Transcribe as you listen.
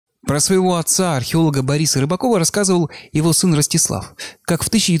Про своего отца, археолога Бориса Рыбакова, рассказывал его сын Ростислав. Как в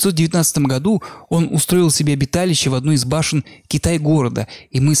 1919 году он устроил себе обиталище в одной из башен Китай-города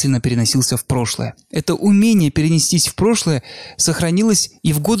и мысленно переносился в прошлое. Это умение перенестись в прошлое сохранилось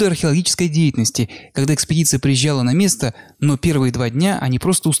и в годы археологической деятельности, когда экспедиция приезжала на место, но первые 2 дня они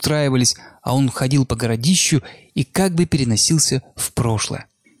просто устраивались, а он ходил по городищу и как бы переносился в прошлое.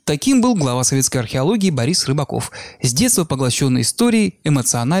 Таким был глава советской археологии Борис Рыбаков. С детства поглощенный историей,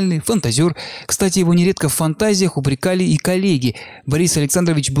 эмоциональный, фантазер. Кстати, его нередко в фантазиях упрекали и коллеги. Борис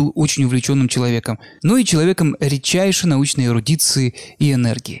Александрович был очень увлеченным человеком, но и человеком редчайшей научной эрудиции и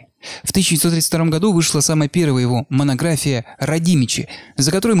энергии. В 1932 году вышла самая первая его монография «Радимичи», за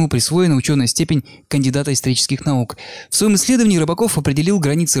которую ему присвоена ученая степень кандидата исторических наук. В своем исследовании Рыбаков определил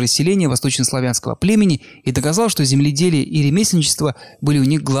границы расселения восточнославянского племени и доказал, что земледелие и ремесленничество были у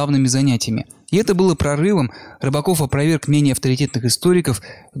них главными занятиями. И это было прорывом. Рыбаков опроверг мнение авторитетных историков.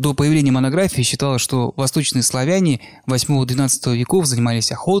 До появления монографии считалось, что восточные славяне 8-12 веков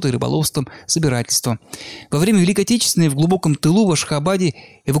занимались охотой, рыболовством, собирательством. Во время Великой Отечественной в глубоком тылу в Ашхабаде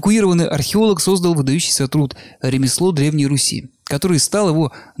эвакуированный археолог создал выдающийся труд «Ремесло Древней Руси», который стал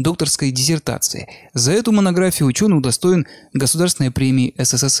его докторской диссертацией. За эту монографию ученый удостоен Государственной премии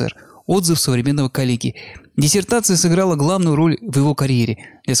СССР. Отзыв современного коллеги. Диссертация сыграла главную роль в его карьере.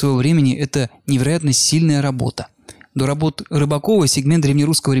 Для своего времени это невероятно сильная работа. До работ Рыбакова сегмент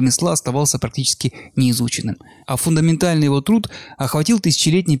древнерусского ремесла оставался практически неизученным, а фундаментальный его труд охватил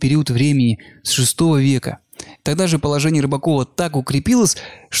тысячелетний период времени с VI века. Тогда же положение Рыбакова так укрепилось,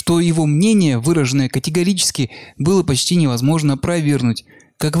 что его мнение, выраженное категорически, было почти невозможно опровергнуть.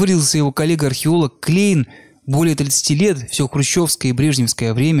 Как выразился его коллега-археолог Клейн, более 30 лет, все хрущевское и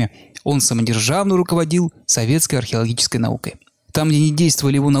брежневское время, он самодержавно руководил советской археологической наукой. Там, где не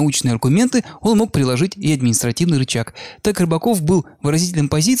действовали его научные аргументы, он мог приложить и административный рычаг. Так Рыбаков был выразителем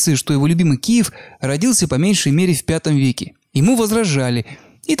позиции, что его любимый Киев родился по меньшей мере в V веке. Ему возражали,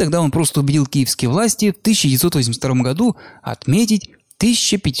 и тогда он просто убедил киевские власти в 1982 году отметить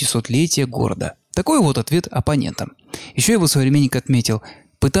 1500-летие города. Такой вот ответ оппонентам. Еще его современник отметил: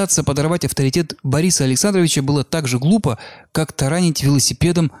 пытаться подорвать авторитет Бориса Александровича было так же глупо, как таранить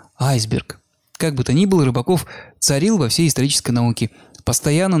велосипедом айсберг. Как бы то ни было, Рыбаков царил во всей исторической науке.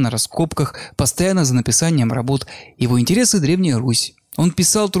 Постоянно на раскопках, постоянно за написанием работ. Его интересы – Древняя Русь. Он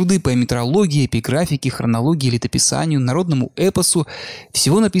писал труды по метеорологии, эпиграфике, хронологии, летописанию, народному эпосу.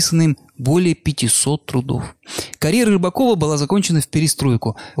 Всего написано им более 500 трудов. Карьера Рыбакова была закончена в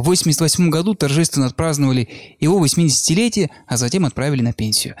перестройку. В 1988 году торжественно отпраздновали его 80-летие, а затем отправили на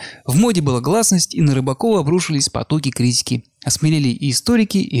пенсию. В моде была гласность, и на Рыбакова обрушились потоки критики. Осмелели и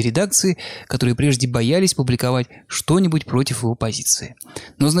историки, и редакции, которые прежде боялись публиковать что-нибудь против его позиции.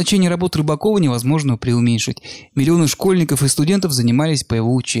 Но значение работ Рыбакова невозможно преуменьшить. Миллионы школьников и студентов занимались по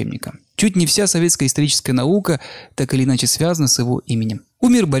его учебникам. Чуть не вся советская историческая наука так или иначе связана с его именем.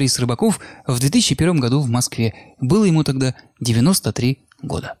 Умер Борис Рыбаков в 2001 году в Москве. Было ему тогда 93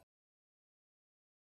 года.